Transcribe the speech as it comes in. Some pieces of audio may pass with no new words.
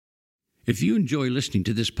If you enjoy listening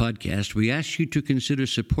to this podcast, we ask you to consider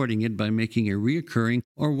supporting it by making a recurring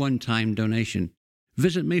or one-time donation.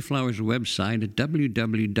 Visit Mayflower's website at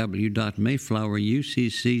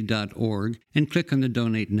www.mayflowerucc.org and click on the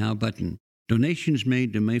Donate Now button. Donations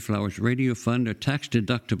made to Mayflower's Radio Fund are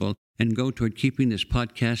tax-deductible and go toward keeping this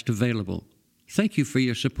podcast available. Thank you for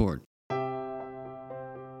your support.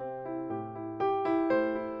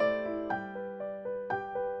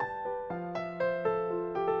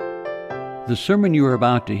 The sermon you are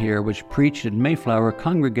about to hear was preached at Mayflower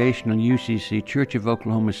Congregational UCC Church of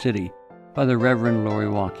Oklahoma City by the Reverend Lori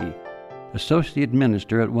Walke, Associate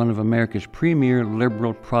Minister at one of America's premier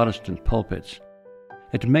liberal Protestant pulpits.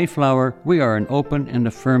 At Mayflower, we are an open and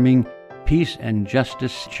affirming peace and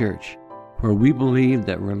justice church, where we believe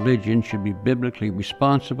that religion should be biblically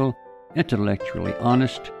responsible, intellectually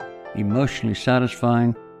honest, emotionally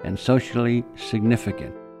satisfying, and socially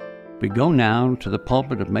significant. We go now to the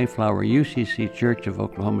pulpit of Mayflower UCC Church of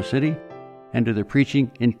Oklahoma City and to the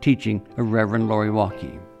preaching and teaching of Reverend Lori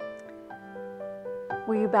Walke.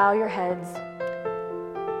 Will you bow your heads?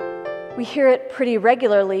 We hear it pretty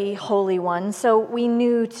regularly, Holy One, so we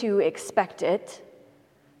knew to expect it.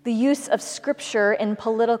 The use of Scripture in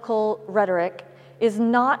political rhetoric is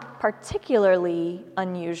not particularly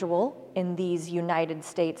unusual in these United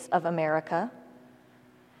States of America.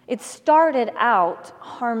 It started out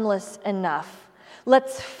harmless enough.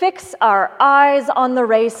 Let's fix our eyes on the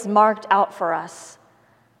race marked out for us,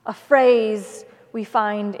 a phrase we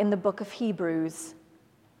find in the book of Hebrews.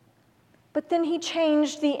 But then he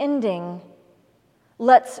changed the ending.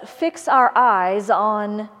 Let's fix our eyes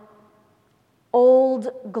on Old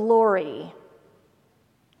Glory.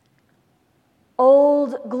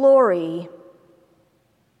 Old Glory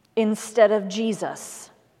instead of Jesus.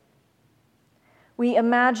 We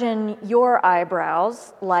imagine your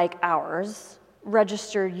eyebrows, like ours,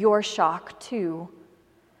 registered your shock too.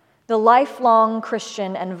 The lifelong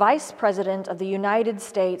Christian and Vice President of the United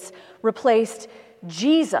States replaced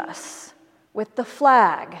Jesus with the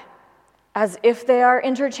flag, as if they are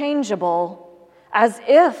interchangeable, as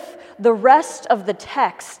if the rest of the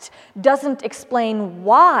text doesn't explain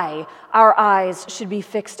why our eyes should be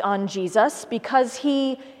fixed on Jesus, because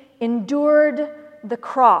he endured the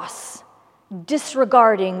cross,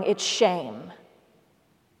 disregarding its shame.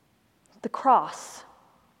 The cross.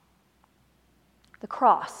 The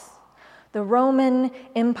cross. The Roman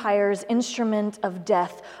Empire's instrument of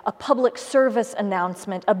death, a public service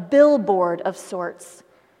announcement, a billboard of sorts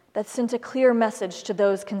that sent a clear message to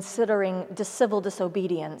those considering civil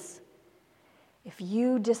disobedience. If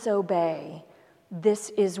you disobey, this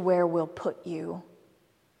is where we'll put you.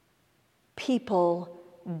 People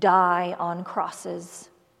die on crosses.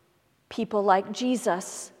 People like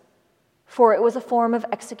Jesus, for it was a form of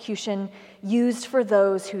execution used for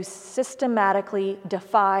those who systematically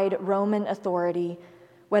defied Roman authority,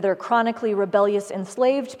 whether chronically rebellious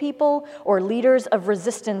enslaved people or leaders of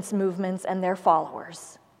resistance movements and their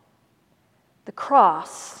followers. The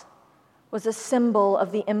cross was a symbol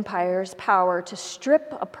of the empire's power to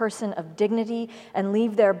strip a person of dignity and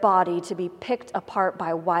leave their body to be picked apart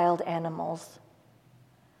by wild animals.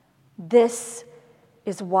 This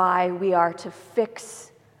is why we are to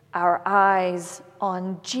fix our eyes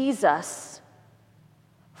on Jesus,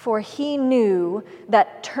 for he knew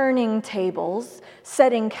that turning tables,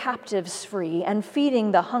 setting captives free, and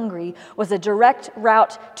feeding the hungry was a direct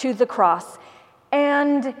route to the cross.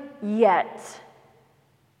 And yet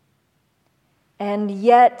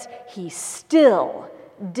he still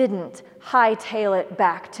didn't hightail it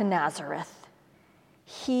back to Nazareth.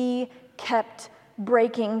 He kept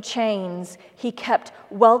breaking chains. He kept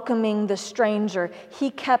welcoming the stranger.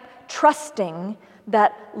 He kept trusting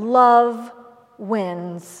that love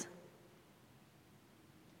wins.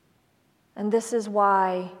 And this is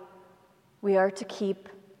why we are to keep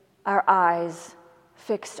our eyes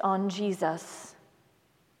fixed on Jesus.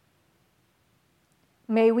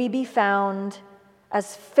 May we be found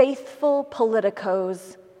as faithful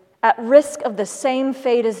politicos at risk of the same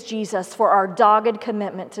fate as Jesus for our dogged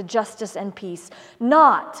commitment to justice and peace,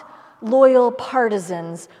 not loyal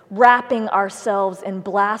partisans wrapping ourselves in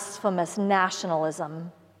blasphemous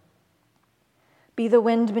nationalism. Be the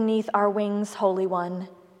wind beneath our wings, Holy One,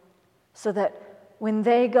 so that when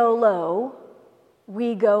they go low,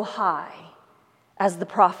 we go high, as the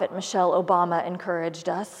prophet Michelle Obama encouraged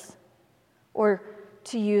us, or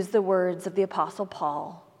to use the words of the Apostle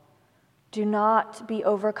Paul, do not be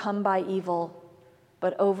overcome by evil,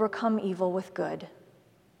 but overcome evil with good.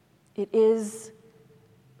 It is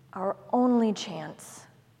our only chance.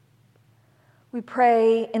 We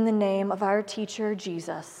pray in the name of our teacher,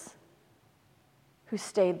 Jesus, who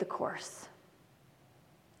stayed the course.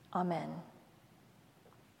 Amen.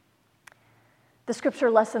 The scripture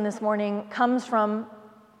lesson this morning comes from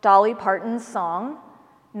Dolly Parton's song,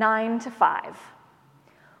 9 to 5.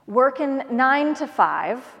 Working 9 to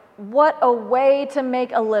 5, what a way to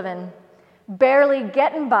make a living. Barely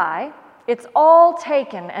getting by, it's all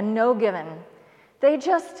taken and no given. They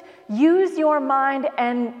just use your mind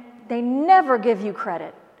and they never give you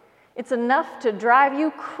credit. It's enough to drive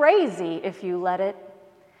you crazy if you let it.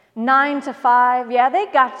 9 to 5, yeah, they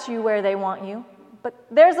got you where they want you, but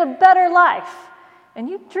there's a better life, and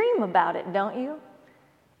you dream about it, don't you?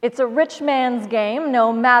 It's a rich man's game,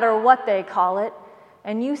 no matter what they call it,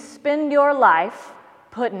 and you spend your life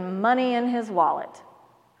putting money in his wallet.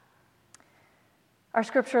 Our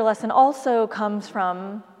scripture lesson also comes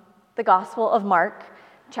from the Gospel of Mark,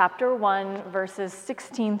 chapter 1, verses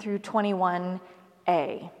 16 through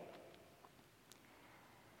 21a.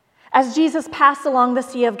 As Jesus passed along the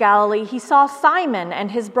Sea of Galilee, he saw Simon and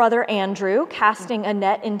his brother Andrew casting a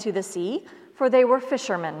net into the sea, for they were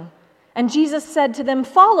fishermen. And Jesus said to them,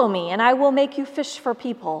 "Follow me, and I will make you fish for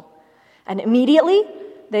people." And immediately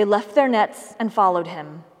they left their nets and followed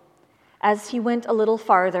him. As he went a little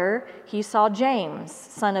farther, he saw James,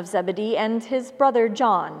 son of Zebedee, and his brother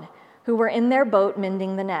John, who were in their boat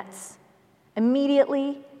mending the nets.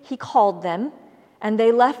 Immediately he called them, and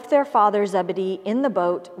they left their father Zebedee in the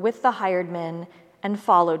boat with the hired men and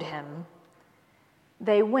followed him.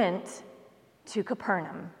 They went to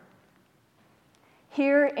Capernaum.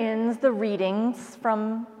 Here ends the readings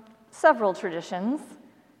from several traditions.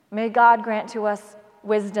 May God grant to us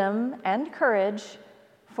wisdom and courage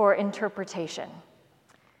for interpretation.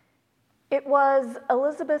 It was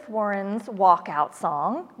Elizabeth Warren's walkout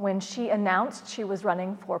song when she announced she was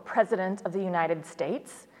running for President of the United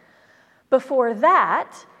States. Before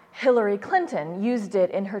that, Hillary Clinton used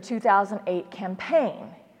it in her 2008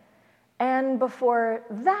 campaign. And before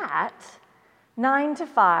that, 9 to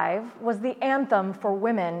 5 was the anthem for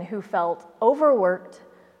women who felt overworked,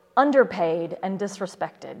 underpaid, and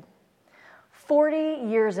disrespected. 40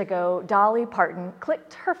 years ago, Dolly Parton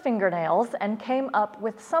clicked her fingernails and came up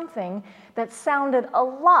with something that sounded a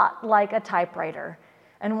lot like a typewriter,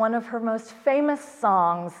 and one of her most famous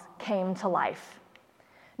songs came to life.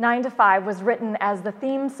 9 to 5 was written as the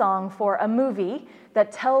theme song for a movie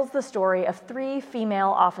that tells the story of 3 female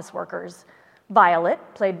office workers: Violet,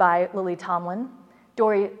 played by Lily Tomlin,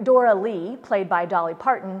 Dora Lee, played by Dolly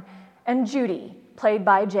Parton, and Judy, played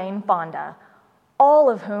by Jane Fonda, all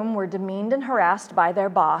of whom were demeaned and harassed by their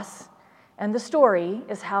boss, and the story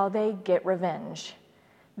is how they get revenge.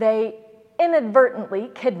 They inadvertently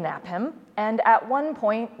kidnap him, and at one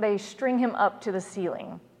point they string him up to the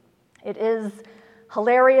ceiling. It is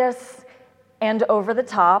hilarious and over the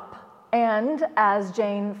top, and, as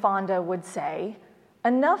Jane Fonda would say,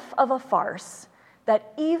 enough of a farce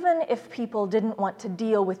that even if people didn't want to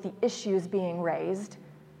deal with the issues being raised,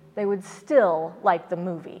 they would still like the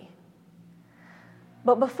movie.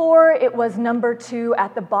 But before it was number 2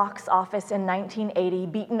 at the box office in 1980,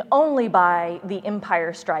 beaten only by The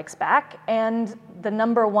Empire Strikes Back and the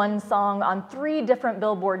number 1 song on 3 different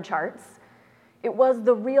Billboard charts, it was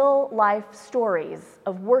the real-life stories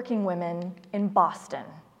of working women in Boston.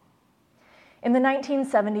 In the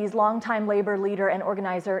 1970s, longtime labor leader and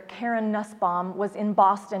organizer Karen Nussbaum was in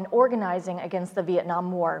Boston organizing against the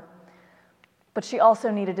Vietnam War, but she also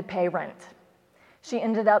needed to pay rent. She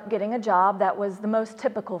ended up getting a job that was the most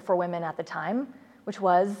typical for women at the time, which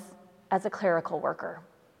was as a clerical worker.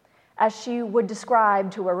 As she would describe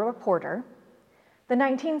to a reporter, the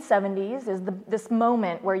 1970s is this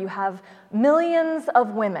moment where you have millions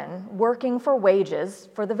of women working for wages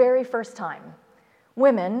for the very first time.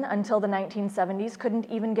 Women, until the 1970s, couldn't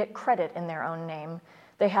even get credit in their own name.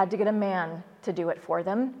 They had to get a man to do it for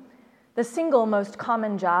them. The single most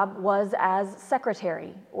common job was as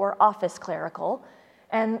secretary or office clerical,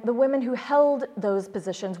 and the women who held those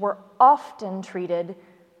positions were often treated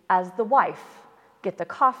as the wife. Get the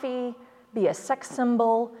coffee, be a sex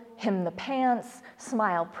symbol, hem the pants,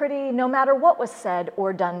 smile pretty, no matter what was said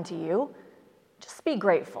or done to you, just be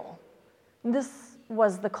grateful. This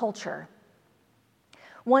was the culture.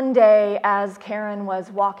 One day, as Karen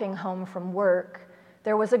was walking home from work,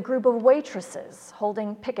 there was a group of waitresses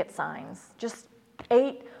holding picket signs, just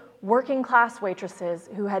 8 working-class waitresses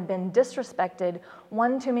who had been disrespected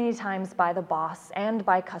one too many times by the boss and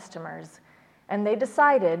by customers, and they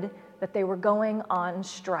decided that they were going on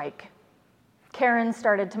strike. Karen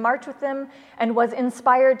started to march with them and was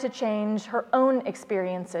inspired to change her own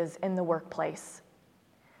experiences in the workplace.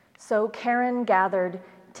 So Karen gathered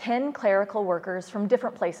 10 clerical workers from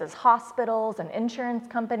different places, hospitals, an insurance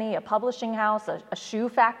company, a publishing house, a shoe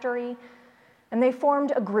factory, and they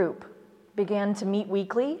formed a group, began to meet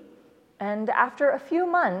weekly, and after a few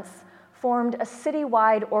months, formed a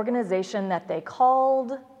citywide organization that they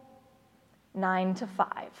called 9 to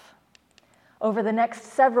 5. Over the next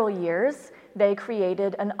several years, they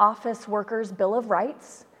created an office workers' Bill of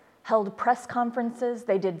Rights, held press conferences,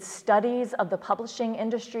 they did studies of the publishing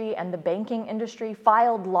industry and the banking industry,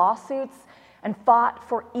 filed lawsuits, and fought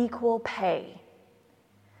for equal pay.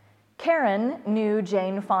 Karen knew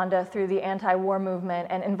Jane Fonda through the anti-war movement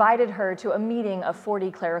and invited her to a meeting of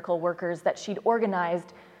 40 clerical workers that she'd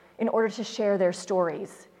organized in order to share their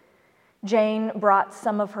stories. Jane brought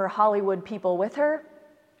some of her Hollywood people with her,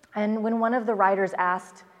 and when one of the writers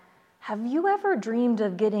asked, "Have you ever dreamed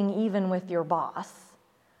of getting even with your boss?"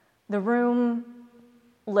 the room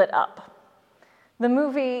lit up. The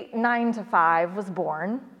movie 9 to 5 was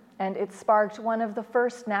born, and it sparked one of the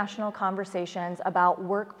first national conversations about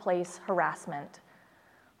workplace harassment.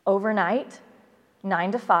 Overnight,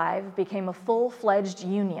 9 to 5 became a full-fledged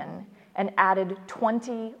union and added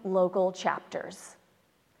 20 local chapters.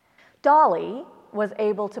 Dolly was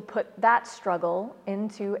able to put that struggle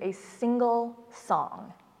into a single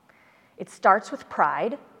song. It starts with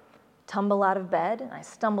pride. Tumble out of bed, I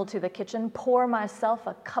stumble to the kitchen, pour myself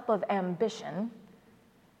a cup of ambition.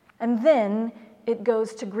 And then it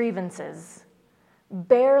goes to grievances.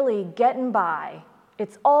 Barely getting by,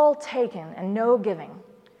 it's all taken and no giving.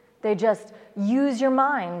 They just use your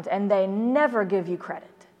mind and they never give you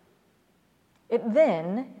credit. It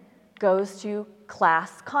then goes to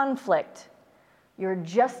class conflict. You're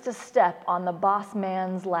just a step on the boss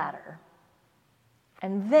man's ladder.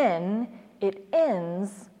 And then it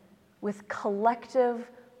ends with collective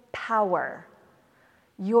power.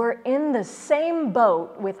 You're in the same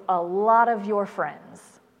boat with a lot of your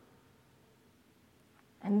friends.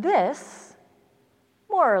 And this,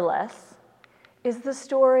 more or less, is the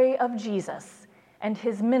story of Jesus and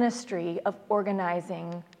his ministry of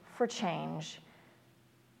organizing for change.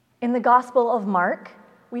 In the Gospel of Mark,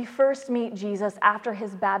 we first meet Jesus after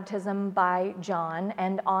his baptism by John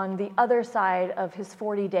and on the other side of his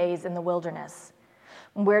 40 days in the wilderness.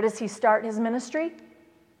 Where does he start his ministry?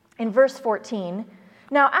 In verse 14,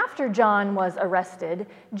 "Now after John was arrested,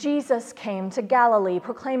 Jesus came to Galilee,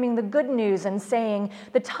 proclaiming the good news and saying,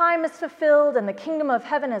 'The time is fulfilled and the kingdom of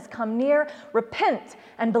heaven has come near. Repent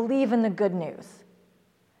and believe in the good news.'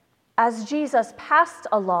 As Jesus passed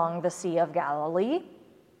along the Sea of Galilee,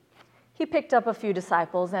 he picked up a few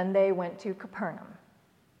disciples and they went to Capernaum."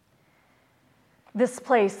 This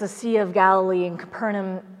place, the Sea of Galilee and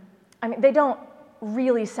Capernaum, they don't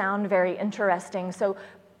really sound very interesting, so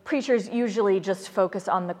preachers usually just focus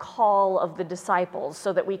on the call of the disciples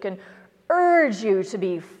so that we can urge you to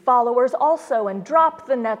be followers also and drop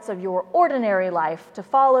the nets of your ordinary life to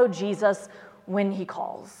follow Jesus when he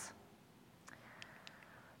calls.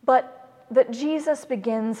 But that Jesus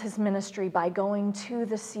begins his ministry by going to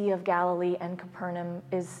the Sea of Galilee and Capernaum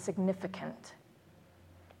is significant.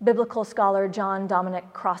 Biblical scholar John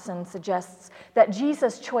Dominic Crossan suggests that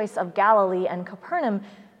Jesus' choice of Galilee and Capernaum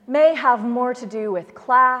may have more to do with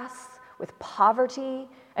class, with poverty,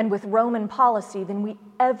 and with Roman policy than we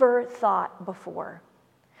ever thought before.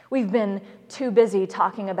 We've been too busy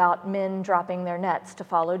talking about men dropping their nets to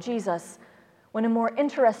follow Jesus, when a more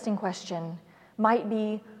interesting question might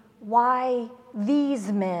be why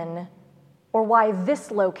these men, or why this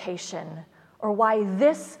location, or why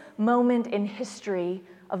this moment in history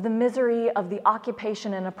of the misery of the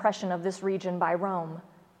occupation and oppression of this region by Rome.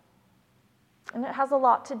 And it has a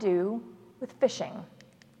lot to do with fishing.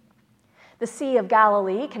 The Sea of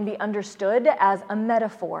Galilee can be understood as a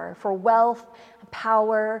metaphor for wealth,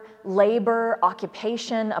 power, labor,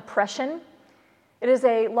 occupation, oppression. It is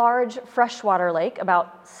a large freshwater lake,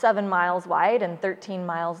 about 7 miles wide and 13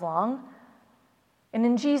 miles long. And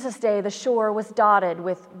in Jesus' day, the shore was dotted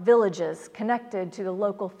with villages connected to the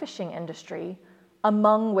local fishing industry,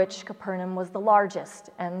 among which Capernaum was the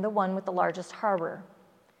largest and the one with the largest harbor.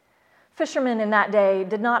 Fishermen in that day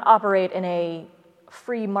did not operate in a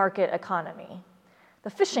free market economy.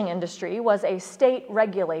 The fishing industry was state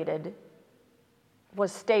regulated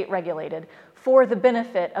for the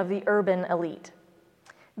benefit of the urban elite.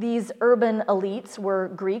 These urban elites were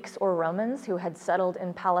Greeks or Romans who had settled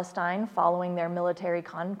in Palestine following their military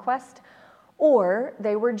conquest, or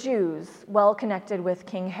they were Jews well connected with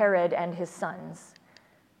King Herod and his sons.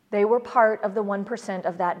 They were part of the 1%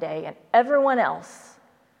 of that day, and everyone else,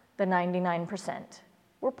 the 99%,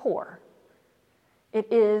 were poor. It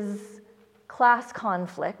is class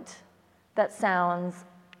conflict that sounds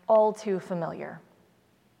all too familiar.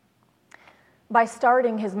 By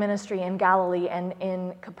starting his ministry in Galilee and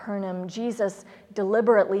in Capernaum, Jesus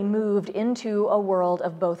deliberately moved into a world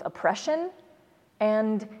of both oppression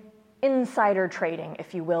and insider trading,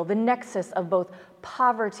 if you will, the nexus of both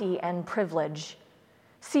poverty and privilege.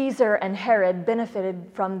 Caesar and Herod benefited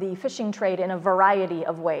from the fishing trade in a variety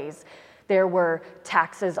of ways. There were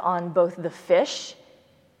taxes on both the fish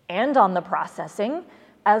and on the processing,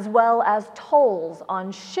 as well as tolls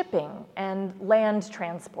on shipping and land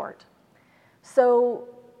transport. So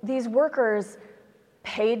these workers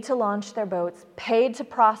paid to launch their boats, paid to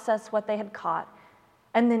process what they had caught,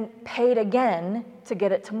 and then paid again to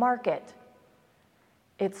get it to market.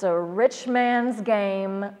 It's a rich man's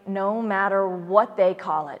game, no matter what they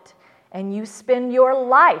call it, and you spend your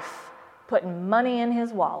life putting money in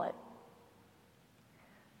his wallet.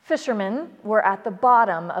 Fishermen were at the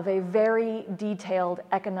bottom of a very detailed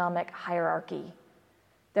economic hierarchy.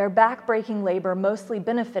 Their back-breaking labor mostly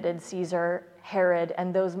benefited Caesar, Herod,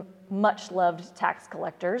 and those much-loved tax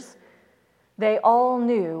collectors. They all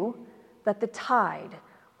knew that the tide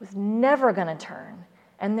was never going to turn,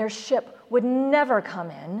 and their ship would never come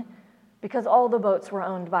in because all the boats were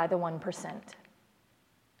owned by the 1%.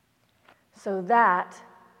 So that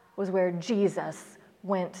was where Jesus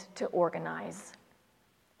went to organize.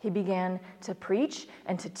 He began to preach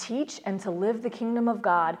and to teach and to live the kingdom of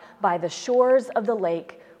God by the shores of the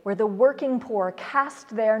lake where the working poor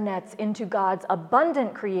cast their nets into God's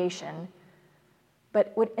abundant creation,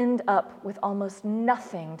 but would end up with almost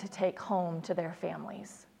nothing to take home to their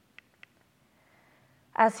families.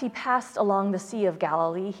 As he passed along the Sea of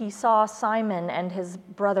Galilee, he saw Simon and his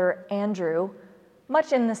brother Andrew,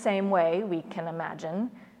 much in the same way, we can imagine,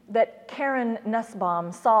 that Karen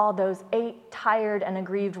Nussbaum saw those 8 tired and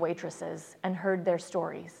aggrieved waitresses and heard their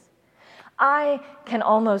stories. I can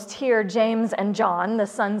almost hear James and John, the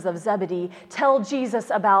sons of Zebedee, tell Jesus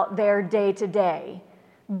about their day-to-day,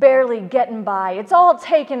 barely getting by. It's all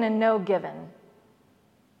taken and no given.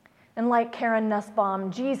 And like Karen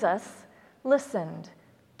Nussbaum, Jesus listened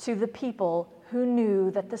to the people who knew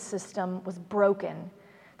that the system was broken,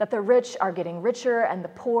 that the rich are getting richer and the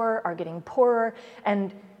poor are getting poorer,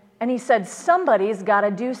 and he said, somebody's got to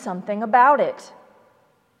do something about it.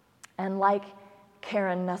 And like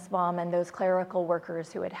Karen Nussbaum and those clerical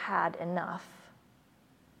workers who had had enough,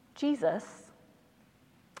 Jesus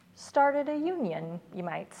started a union, you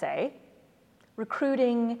might say,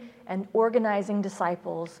 recruiting and organizing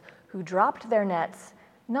disciples who dropped their nets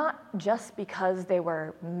not just because they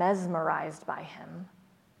were mesmerized by him,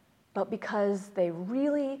 but because they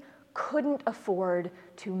really couldn't afford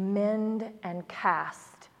to mend and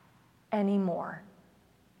cast anymore.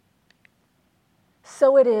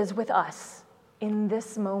 So it is with us in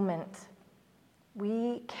this moment.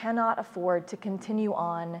 We cannot afford to continue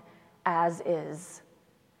on as is.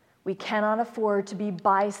 We cannot afford to be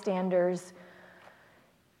bystanders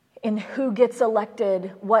in who gets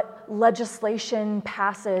elected, what legislation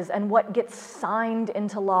passes, and what gets signed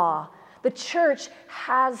into law. The church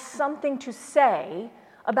has something to say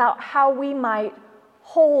about how we might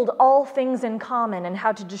hold all things in common and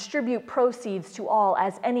how to distribute proceeds to all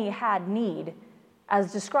as any had need,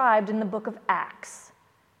 as described in the book of Acts.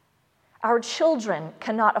 Our children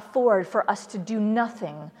cannot afford for us to do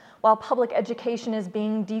nothing while public education is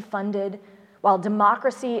being defunded, while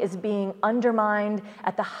democracy is being undermined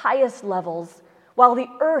at the highest levels, while the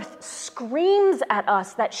earth screams at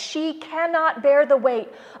us that she cannot bear the weight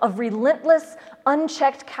of relentless,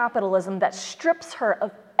 unchecked capitalism that strips her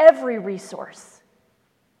of every resource.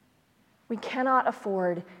 We cannot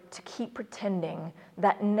afford to keep pretending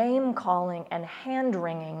that name-calling and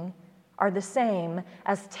hand-wringing are the same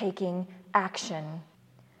as taking action.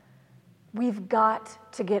 We've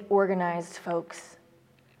got to get organized, folks,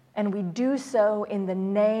 and we do so in the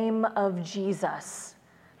name of Jesus,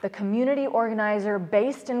 the community organizer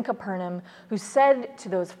based in Capernaum, who said to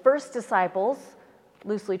those first disciples,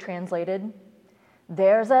 loosely translated,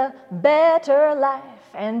 "There's a better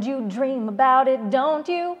life, and you dream about it, don't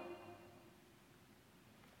you?"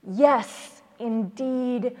 Yes,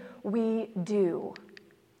 indeed we do.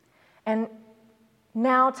 And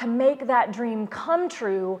now to make that dream come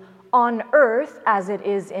true on earth as it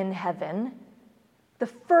is in heaven, the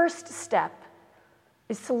first step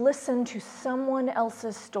is to listen to someone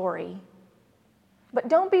else's story. But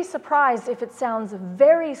don't be surprised if it sounds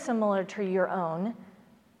very similar to your own,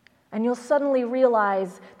 and you'll suddenly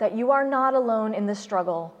realize that you are not alone in the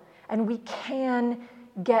struggle, and we can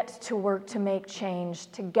get to work to make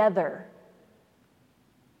change together.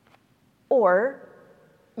 Or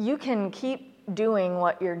you can keep doing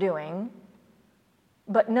what you're doing,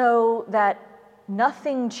 but know that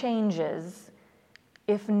nothing changes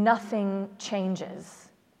if nothing changes.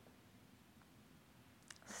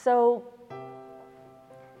 So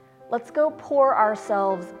let's go pour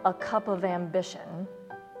ourselves a cup of ambition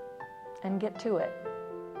and get to it.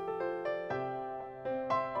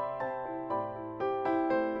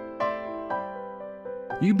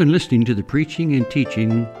 You've been listening to the preaching and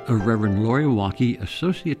teaching of Reverend Lori Walke,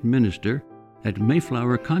 Associate Minister at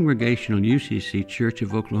Mayflower Congregational UCC Church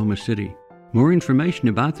of Oklahoma City. More information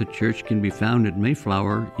about the church can be found at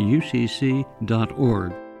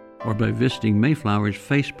mayflowerucc.org or by visiting Mayflower's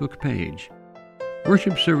Facebook page.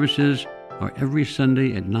 Worship services are every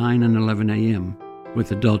Sunday at 9 and 11 a.m.,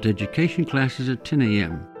 with adult education classes at 10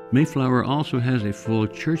 a.m. Mayflower also has a full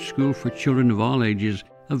church school for children of all ages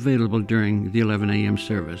available during the 11 a.m.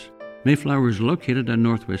 service. Mayflower is located on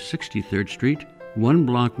Northwest 63rd Street, 1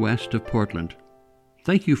 block west of Portland.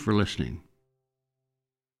 Thank you for listening.